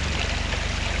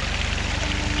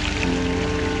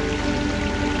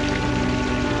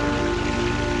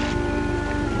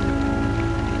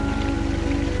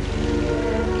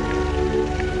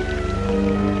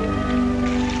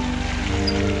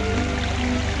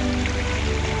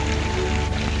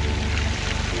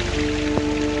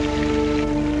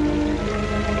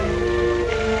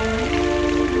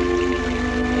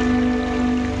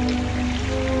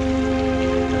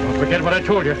 Forget what I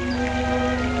told you.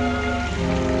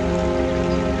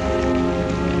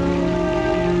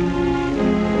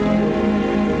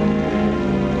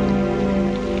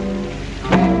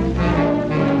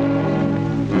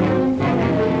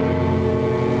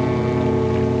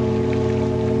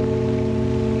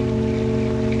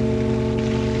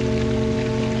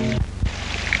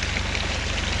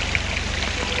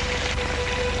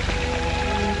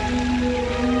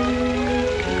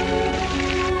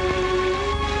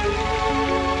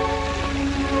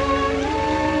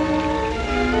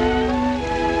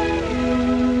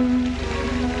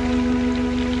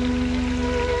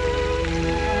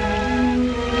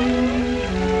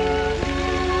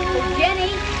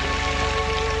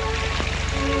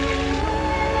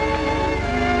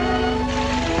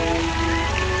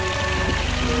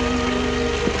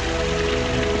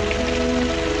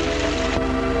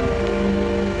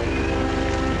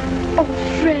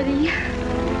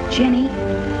 Jenny,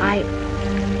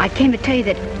 I came to tell you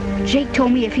that Jake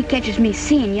told me if he catches me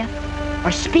seeing you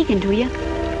or speaking to you,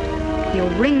 he'll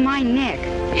wring my neck.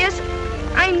 Yes,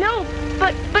 I know,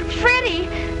 but Freddie,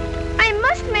 I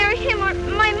must marry him or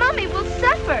my mommy will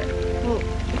suffer. Well,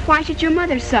 why should your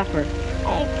mother suffer?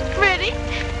 Oh, Freddie,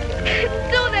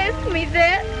 don't ask me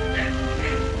that.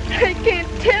 I can't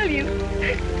tell you.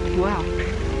 Well,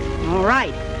 all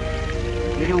right.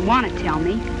 You don't want to tell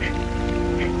me.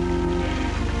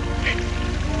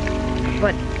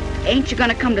 But ain't you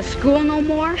gonna come to school no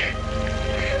more?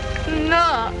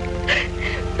 No.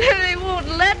 They won't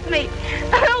let me.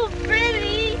 Oh,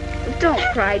 Freddie. Don't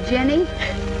cry, Jenny.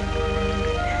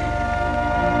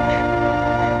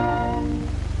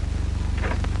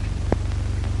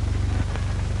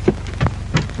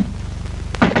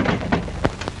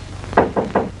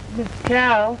 Miss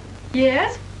Carol.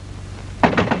 Yes?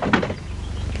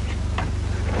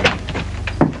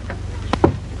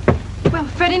 Well,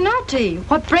 Freddie Naughty,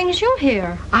 what brings you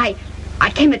here? I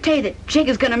came to tell you that Jake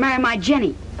is gonna marry my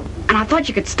Jenny, and I thought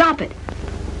you could stop it.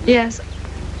 Yes,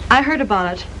 I heard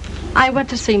about it. I went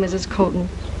to see Mrs. Colton,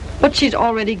 but she's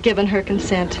already given her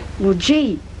consent. Well,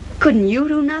 gee, couldn't you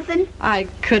do nothing? I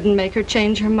couldn't make her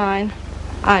change her mind.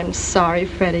 I'm sorry,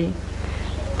 Freddie.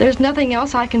 There's nothing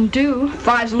else I can do. If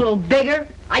I was a little bigger,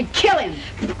 I'd kill him.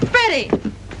 Freddie!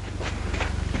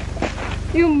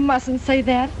 You mustn't say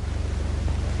that.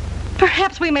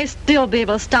 Perhaps we may still be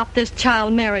able to stop this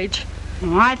child marriage.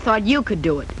 Well, I thought you could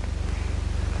do it.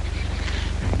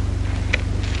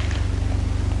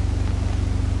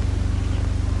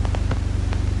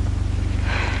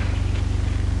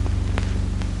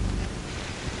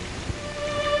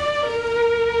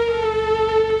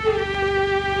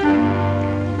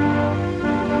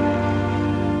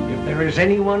 If there is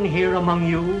anyone here among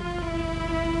you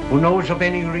who knows of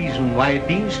any reason why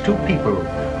these two people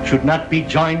should not be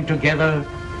joined together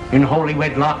in holy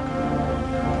wedlock,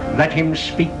 let him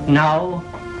speak now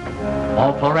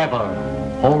or forever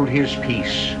hold his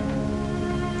peace.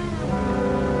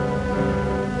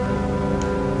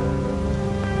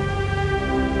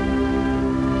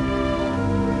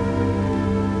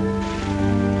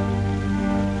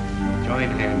 Join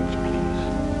hands, please.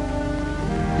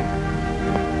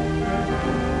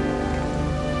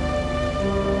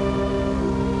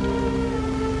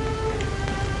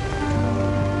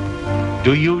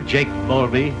 Do you, Jake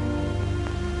Bowlby,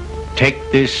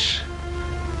 take this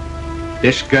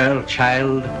girl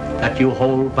child that you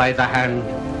hold by the hand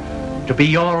to be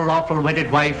your lawful wedded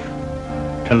wife,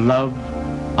 to love,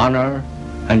 honor,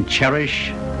 and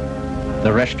cherish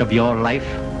the rest of your life?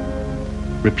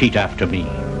 Repeat after me.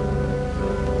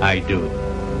 I do.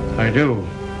 I do.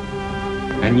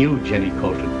 And you, Jenny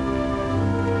Colton,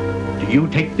 do you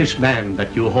take this man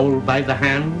that you hold by the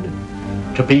hand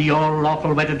to be your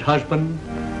lawful wedded husband,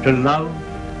 to love,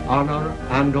 honor,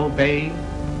 and obey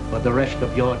for the rest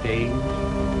of your days?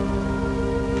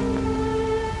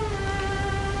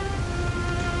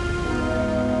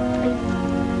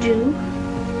 I do.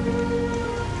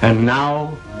 And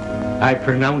now I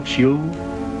pronounce you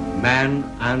man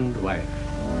and wife.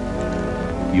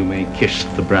 You may kiss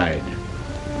the bride.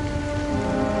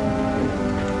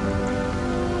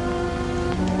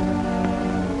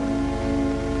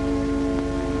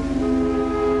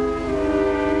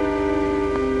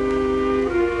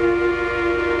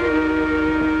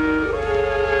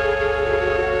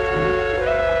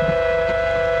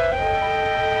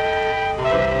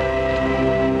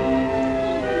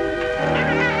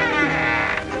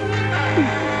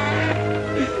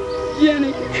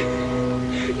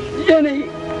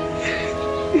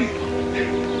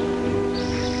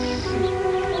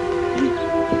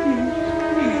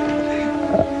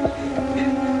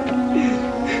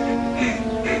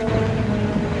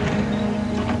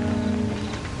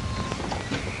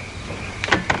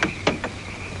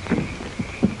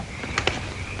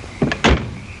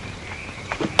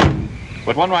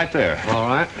 one right there. All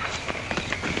right.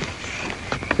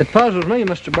 It puzzles me,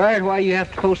 Mr. Baird, why you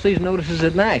have to post these notices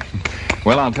at night.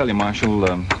 Well, I'll tell you, Marshal,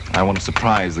 I want to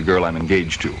surprise the girl I'm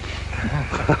engaged to.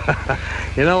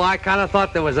 You know, I kind of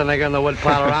thought there was a nigger in the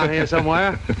woodpile around here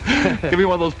somewhere. Give me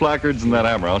one of those placards and that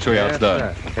hammer. I'll show you how it's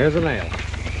done. Sir. Here's a nail.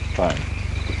 Fine.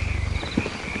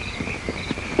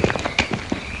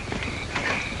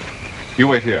 You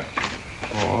wait here.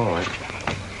 Oh, all right.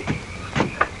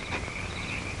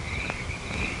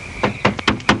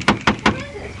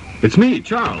 It's me,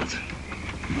 Charles.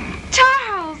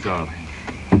 Charles! Darling.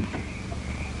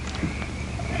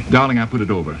 Darling, I put it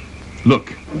over.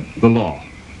 Look, the law.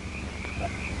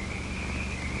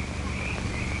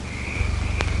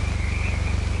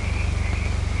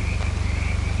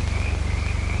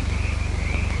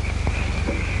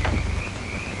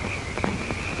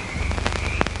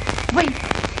 Wait.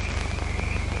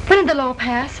 When did the law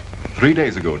pass? 3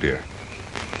 days ago, dear.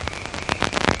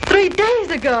 3 days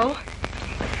ago?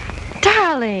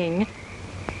 Darling.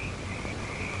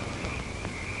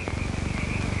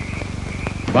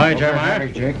 Bye, Jeremiah.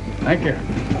 Jake. Thank you.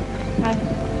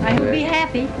 I will be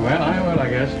happy. Well, I will, I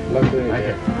guess. Thank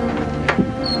you.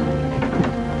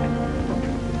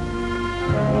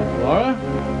 Laura,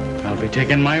 I'll be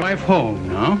taking my wife home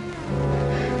now.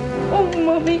 Oh,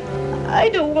 Mommy, I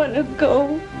don't want to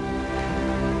go.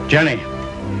 Jenny,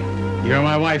 you're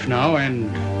my wife now,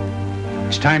 and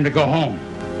it's time to go home.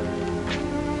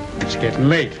 It's getting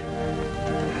late.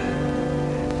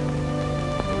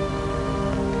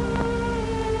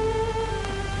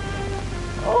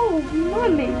 Oh,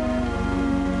 Mommy.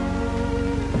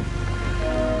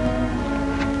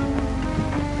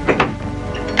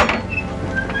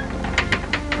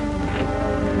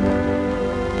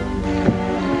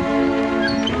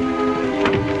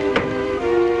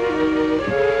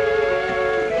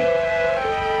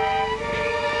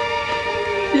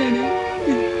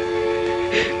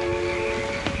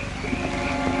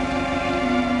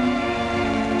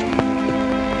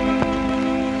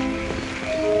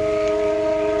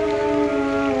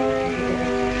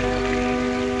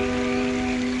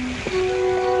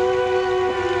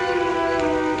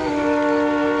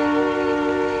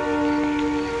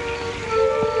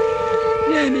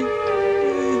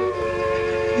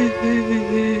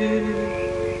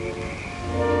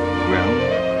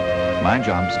 Well, my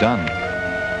job's done.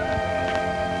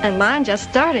 And mine just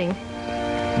starting.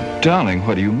 Darling,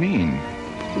 what do you mean?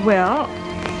 Well,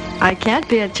 I can't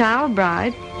be a child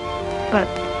bride, but...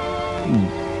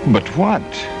 But what?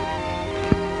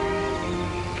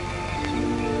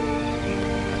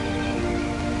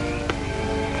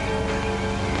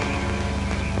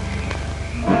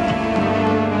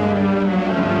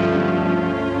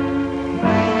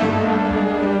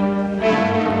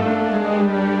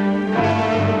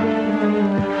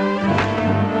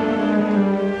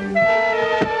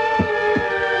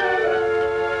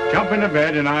 Jump into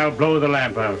bed and I'll blow the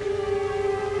lamp out.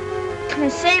 Can I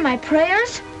say my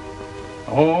prayers?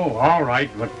 Oh, all right,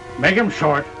 but make 'em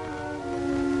short.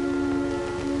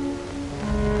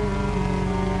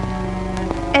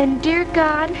 And dear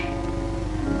God,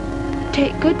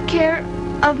 take good care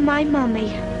of my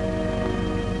mommy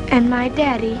and my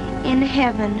daddy in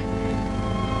heaven.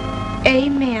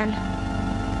 Amen.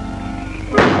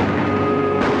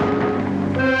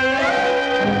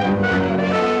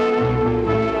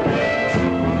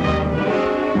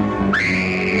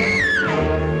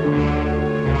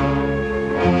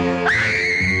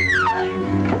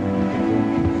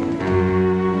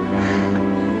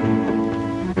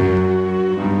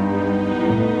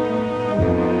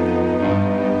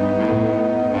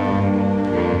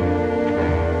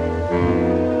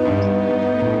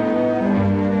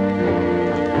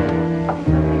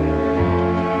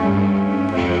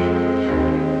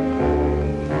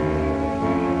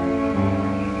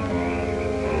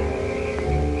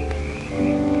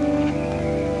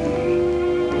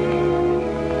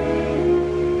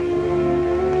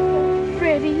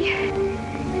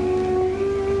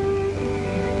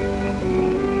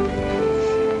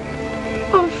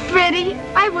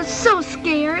 I was so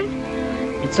scared.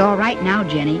 It's all right now,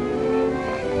 Jenny.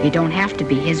 You don't have to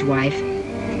be his wife.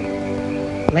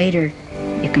 Later,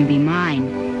 you can be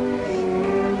mine.